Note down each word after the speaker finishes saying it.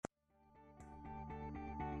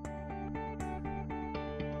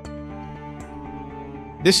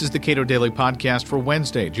This is the Cato Daily Podcast for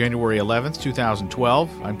Wednesday, January 11th,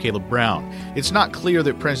 2012. I'm Caleb Brown. It's not clear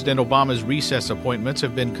that President Obama's recess appointments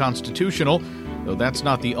have been constitutional, though that's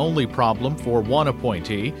not the only problem for one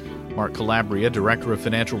appointee. Mark Calabria, Director of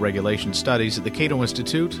Financial Regulation Studies at the Cato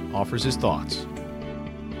Institute, offers his thoughts.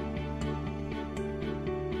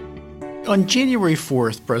 On January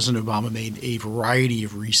 4th, President Obama made a variety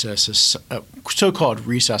of so-called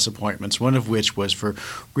recess appointments, one of which was for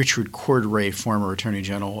Richard Cordray, former Attorney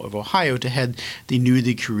General of Ohio, to head the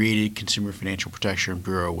newly created Consumer Financial Protection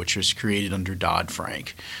Bureau, which was created under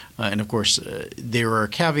Dodd-Frank. And of course, there are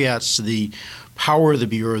caveats to the power of the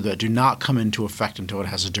Bureau that do not come into effect until it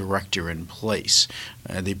has a director in place.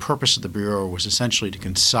 The purpose of the Bureau was essentially to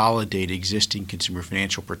consolidate existing consumer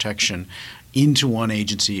financial protection into one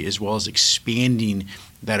agency, as well as expanding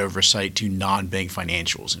that oversight to non-bank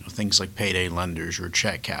financials, things like payday lenders or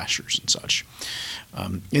check cashers and such.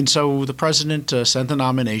 And so the president sent the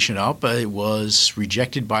nomination up. It was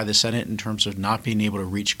rejected by the Senate in terms of not being able to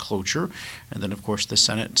reach cloture. And then, of course, the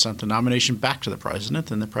Senate sent the nomination back to the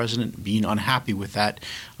president, and the president, being unhappy with that,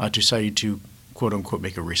 decided to, quote-unquote,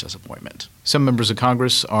 make a recess appointment. Some members of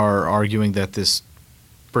Congress are arguing that this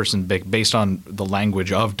person, based on the language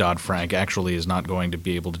of Dodd-Frank, actually is not going to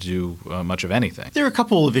be able to do much of anything. There are a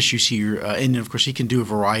couple of issues here, and of course he can do a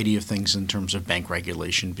variety of things in terms of bank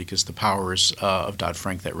regulation, because the powers of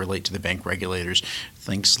Dodd-Frank that relate to the bank regulators,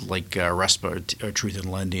 things like RESPA, or Truth in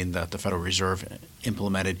Lending, that the Federal Reserve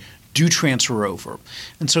implemented, do transfer over.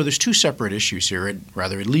 And so there's two separate issues here,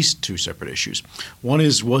 at least two separate issues. One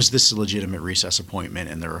is, was this a legitimate recess appointment?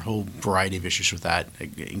 And there are a whole variety of issues with that,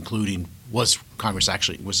 including was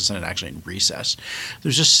the Senate actually in recess?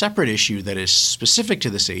 There's a separate issue that is specific to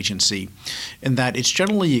this agency, in that it's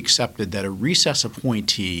generally accepted that a recess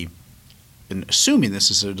appointee, and assuming this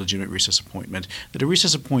is a legitimate recess appointment, that a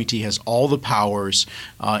recess appointee has all the powers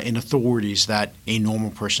and authorities that a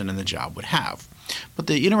normal person in the job would have. But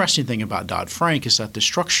the interesting thing about Dodd-Frank is that the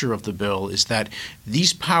structure of the bill is that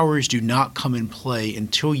these powers do not come in play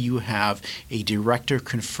until you have a director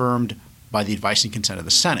confirmed by the advice and consent of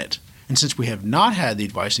the Senate. And since we have not had the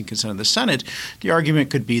advice and consent of the Senate, the argument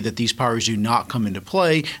could be that these powers do not come into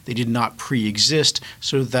play. They did not pre-exist,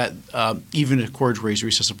 so that even if Cordray's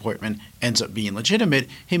recess appointment ends up being legitimate,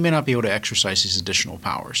 he may not be able to exercise these additional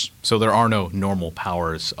powers. So there are no normal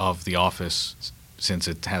powers of the office since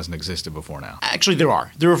it hasn't existed before now? Actually, there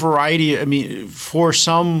are. There are a variety. For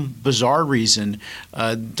some bizarre reason,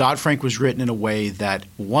 Dodd-Frank was written in a way that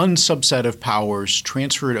one subset of powers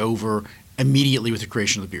transferred over immediately with the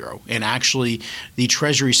creation of the Bureau. And actually, the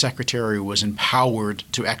Treasury Secretary was empowered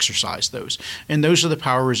to exercise those. And those are the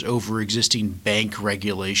powers over existing bank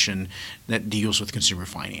regulation that deals with consumer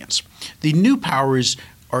finance. The new powers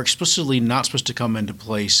are explicitly not supposed to come into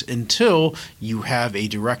place until you have a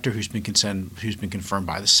director who's been confirmed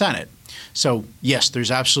by the Senate. So, yes, there's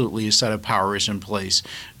absolutely a set of powers in place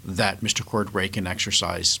that Mr. Cordray can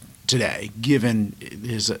exercise today, given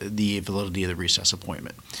the validity of the recess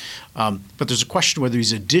appointment. But there's a question whether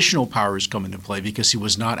these additional powers come into play because he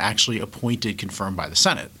was not actually appointed, confirmed by the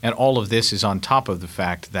Senate. And all of this is on top of the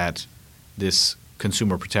fact that this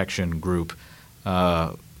consumer protection group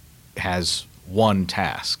has one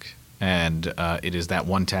task, and it is that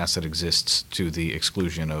one task that exists to the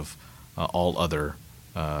exclusion of all other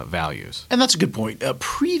values. And that's a good point.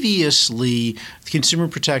 Previously, the consumer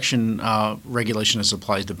protection regulation has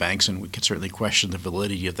applied to banks, and we could certainly question the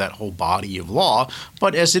validity of that whole body of law.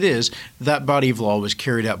 But as it is, that body of law was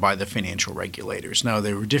carried out by the financial regulators. Now,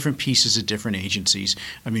 there were different pieces at different agencies.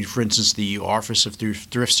 For instance, the Office of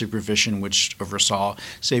Thrift Supervision, which oversaw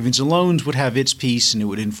savings and loans, would have its piece, and it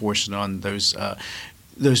would enforce it on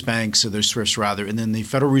those banks, or those thrifts rather, and then the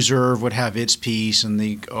Federal Reserve would have its piece, and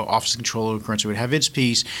the Office of Controller of Currency would have its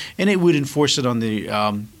piece, and it would enforce it on the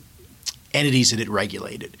entities that it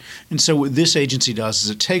regulated. And so what this agency does is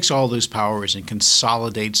it takes all those powers and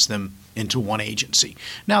consolidates them into one agency.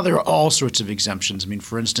 Now, there are all sorts of exemptions.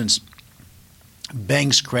 For instance,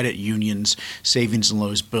 banks, credit unions, savings and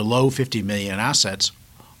loans below $50 million in assets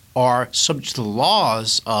are subject to the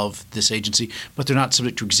laws of this agency, but they're not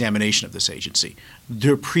subject to examination of this agency.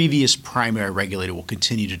 Their previous primary regulator will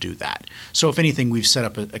continue to do that. So if anything, we've set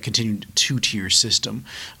up a continued two-tier system.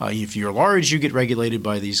 If you're large, you get regulated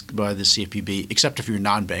by the CFPB, except if you're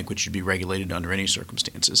non-bank, which should be regulated under any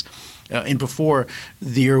circumstances. And before,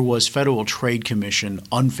 there was Federal Trade Commission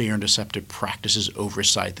unfair and deceptive practices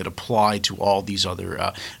oversight that applied to all these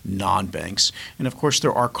other non-banks. And of course,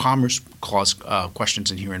 there are Commerce Clause questions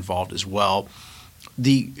in here involved as well.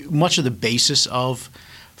 Much of the basis of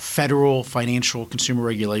federal financial consumer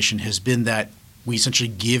regulation has been that we essentially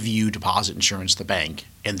give you deposit insurance, the bank,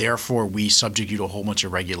 and therefore we subject you to a whole bunch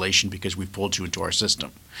of regulation because we've pulled you into our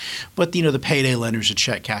system. But, the payday lenders, the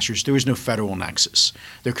check cashers, there is no federal nexus.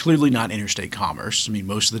 They're clearly not interstate commerce. I mean,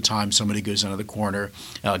 most of the time somebody goes down to the corner,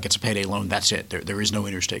 gets a payday loan, that's it. There is no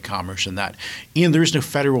interstate commerce in that. And there is no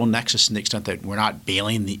federal nexus in the extent that we're not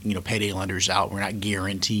bailing the payday lenders out. We're not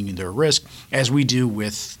guaranteeing their risk as we do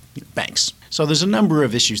with banks. So there's a number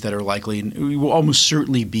of issues that are likely, and we will almost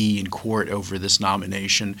certainly be in court over this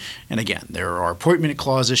nomination. And again, there are appointment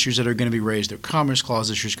clause issues that are going to be raised. There are commerce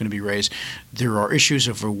clause issues going to be raised. There are issues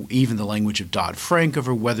over even the language of Dodd-Frank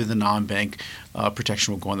over whether the non-bank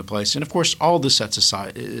protection will go into place. And of course, all this sets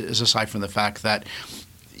aside from the fact that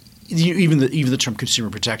even the term consumer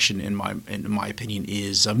protection, in my opinion,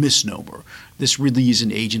 is a misnomer. This really is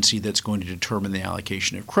an agency that's going to determine the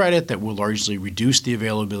allocation of credit, that will largely reduce the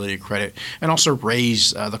availability of credit and also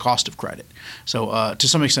raise the cost of credit. So to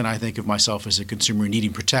some extent, I think of myself as a consumer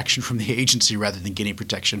needing protection from the agency rather than getting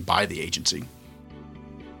protection by the agency.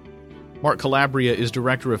 Mark Calabria is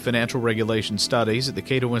Director of Financial Regulation Studies at the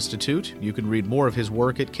Cato Institute. You can read more of his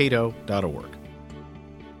work at cato.org.